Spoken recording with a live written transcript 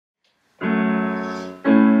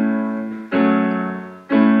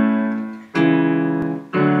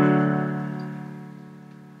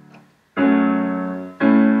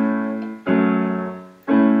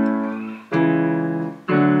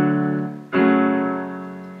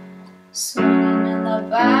Swinging in the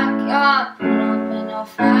backyard, put up in your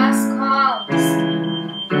fast car,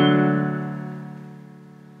 listening.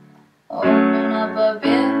 Open up a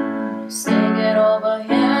beer, say get over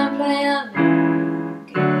here and play a little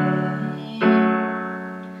game.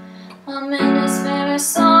 I'm in this favorite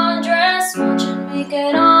sundress, watching me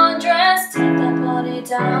get undressed, take that body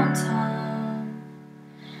downtown.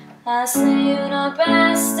 I say you the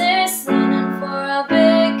bestest, leaning for a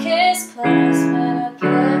big kiss, put his favorite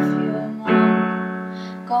perfume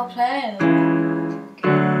on, go play a little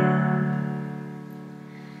game.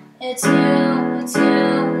 It's you, it's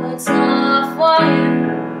you, it's love for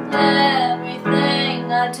you.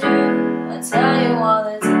 Everything I do, I tell you all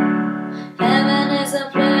the time. Heaven is a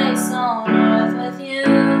place on earth with you.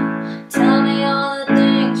 Tell me all the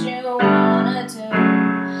things you wanna do.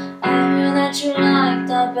 I hear that you like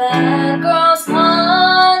the bad girls,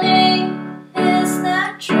 honey. Is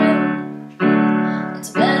that true? It's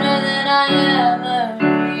better than I ever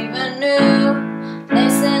even knew. They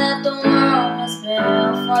say that the world was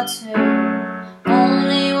built for two,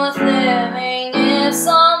 only worth living if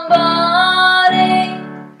somebody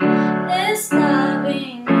is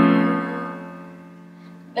loving you.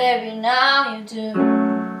 Baby, now you do.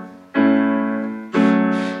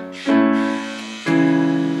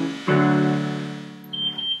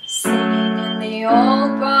 Singing in the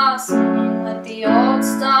old bar, singing with the old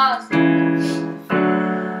stars,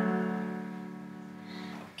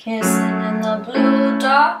 kissing in the blue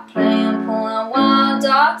dark, playing, pulling wild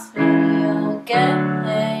dogs, video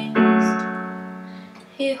games.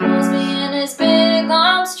 He holds me in his big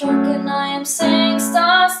arms, drunk and I am seeing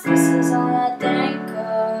stars. This is all I think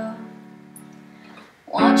of,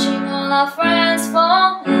 watching all our friends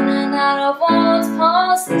fall in and out of old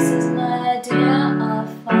pools. This is my idea of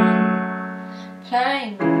fun,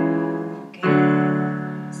 playing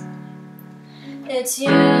games. It's you,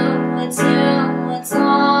 it's you, it's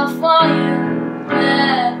all for you.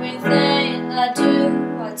 Everything I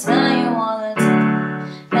do, I tell you all the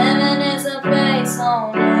time. Heaven is a place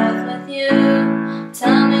on earth with you.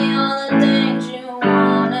 Tell me all the things you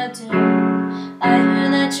wanna do. I hear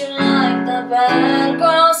that you like the bad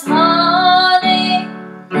girls, honey.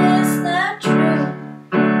 Is that true?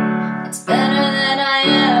 It's better than I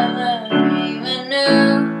ever even knew.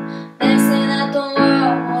 They say that the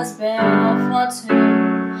world was built for two,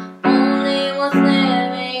 only worth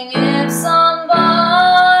living if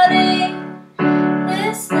somebody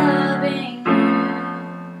is loving you.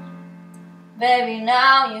 Baby,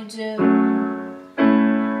 now you do.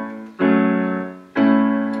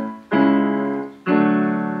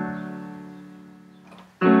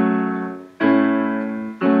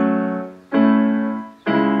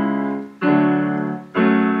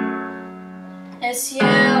 It's you,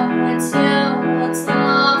 it's you, it's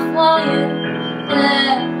love for you.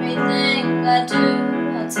 Everything I do,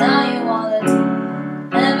 I tell you all the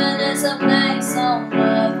time. Heaven is a place on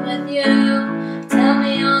earth with you. Tell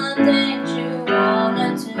me all the things you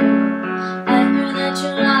wanna do. I hear that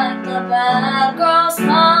you like the bad girls,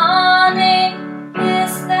 honey.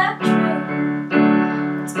 Is that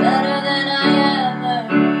true? It's better than I ever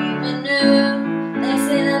even knew. They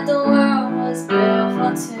say that the world was built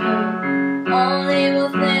for two, only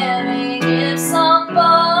worth living if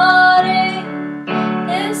somebody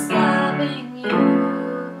is loving you.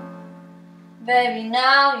 Baby,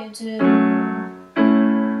 now you do.